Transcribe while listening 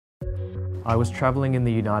I was travelling in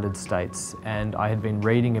the United States and I had been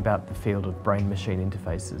reading about the field of brain-machine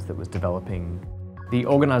interfaces that was developing. The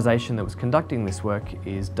organisation that was conducting this work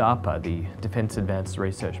is DARPA, the Defence Advanced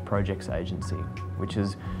Research Projects Agency, which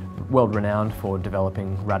is world-renowned for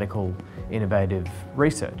developing radical, innovative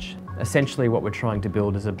research. Essentially what we're trying to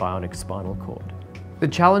build is a bionic spinal cord. The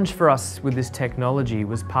challenge for us with this technology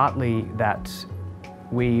was partly that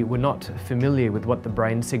we were not familiar with what the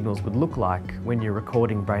brain signals would look like when you're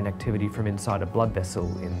recording brain activity from inside a blood vessel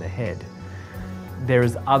in the head. There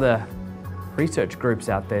is other research groups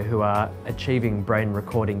out there who are achieving brain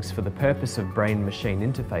recordings for the purpose of brain-machine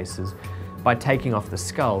interfaces by taking off the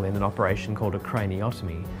skull in an operation called a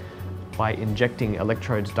craniotomy, by injecting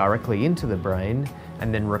electrodes directly into the brain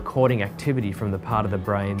and then recording activity from the part of the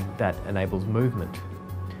brain that enables movement.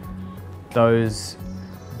 Those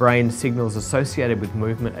brain signals associated with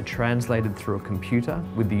movement are translated through a computer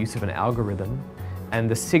with the use of an algorithm, and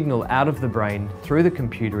the signal out of the brain through the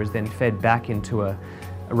computer is then fed back into a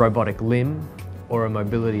robotic limb or a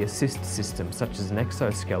mobility assist system such as an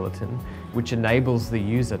exoskeleton, which enables the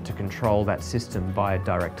user to control that system by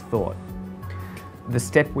direct thought. The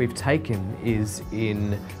step we've taken is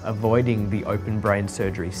in avoiding the open brain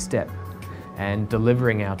surgery step and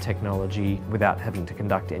delivering our technology without having to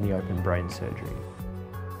conduct any open brain surgery.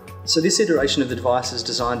 So this iteration of the device is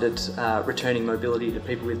designed at returning mobility to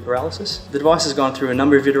people with paralysis. The device has gone through a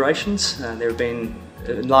number of iterations. There have been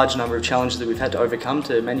a large number of challenges that we've had to overcome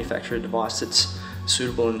to manufacture a device that's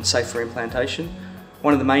suitable and safe for implantation.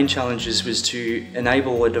 One of the main challenges was to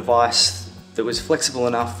enable a device that was flexible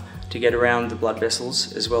enough to get around the blood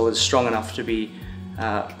vessels as well as strong enough to be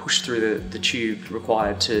pushed through the tube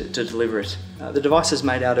required to deliver it. The device is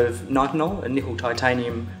made out of nitinol, a nickel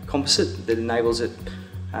titanium composite that enables it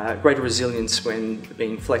greater resilience when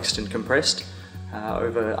being flexed and compressed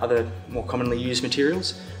over other more commonly used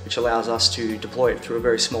materials, which allows us to deploy it through a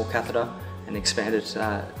very small catheter and expand it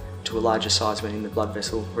to a larger size when in the blood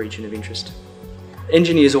vessel region of interest.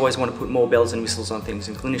 Engineers always want to put more bells and whistles on things,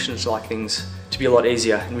 and clinicians like things to be a lot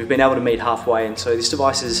easier, and we've been able to meet halfway, and so this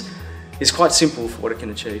device is quite simple for what it can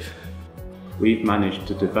achieve. We've managed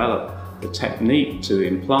to develop the technique to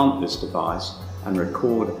implant this device and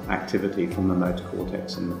record activity from the motor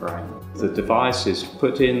cortex in the brain. The device is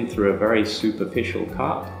put in through a very superficial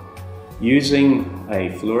cut. Using a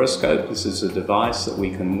fluoroscope, this is a device that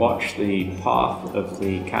we can watch the path of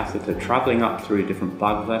the catheter travelling up through different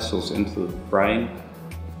blood vessels into the brain.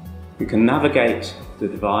 We can navigate the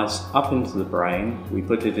device up into the brain. We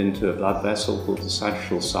put it into a blood vessel called the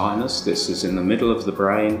sagittal sinus. This is in the middle of the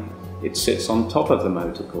brain. It sits on top of the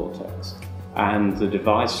motor cortex, and the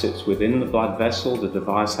device sits within the blood vessel. The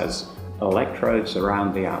device has electrodes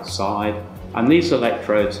around the outside, and these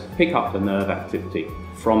electrodes pick up the nerve activity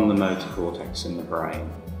from the motor cortex in the brain.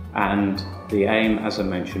 And the aim, as I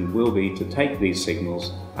mentioned, will be to take these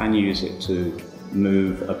signals and use it to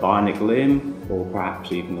move a bionic limb or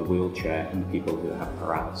perhaps even a wheelchair in people who have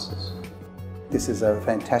paralysis. This is a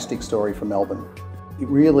fantastic story from Melbourne. It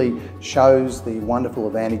really shows the wonderful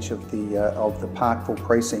advantage of the Parkville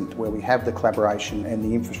precinct, where we have the collaboration and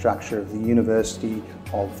the infrastructure of the University,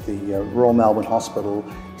 of the Royal Melbourne Hospital,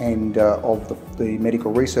 and of the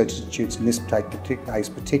medical research institutes, in this case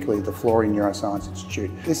particularly the Florey Neuroscience Institute.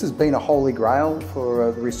 This has been a holy grail for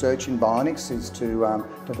research in bionics, is to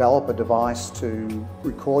develop a device to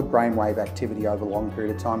record brainwave activity over a long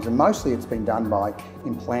period of time, and mostly it's been done by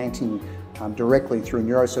implanting directly through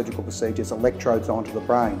neurosurgical procedures electrodes onto the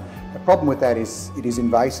brain. The problem with that is it is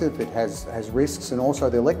invasive, it has risks, and also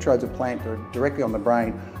the electrodes are planted directly on the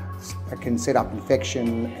brain can set up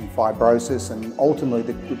infection and fibrosis, and ultimately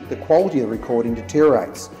the quality of the recording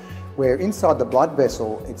deteriorates. Where inside the blood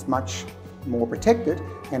vessel it's much more protected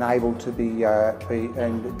and able to be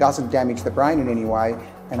and it doesn't damage the brain in any way,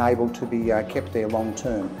 and able to be kept there long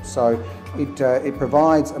term. So it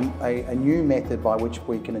provides a new method by which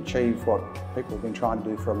we can achieve what people have been trying to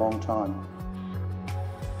do for a long time.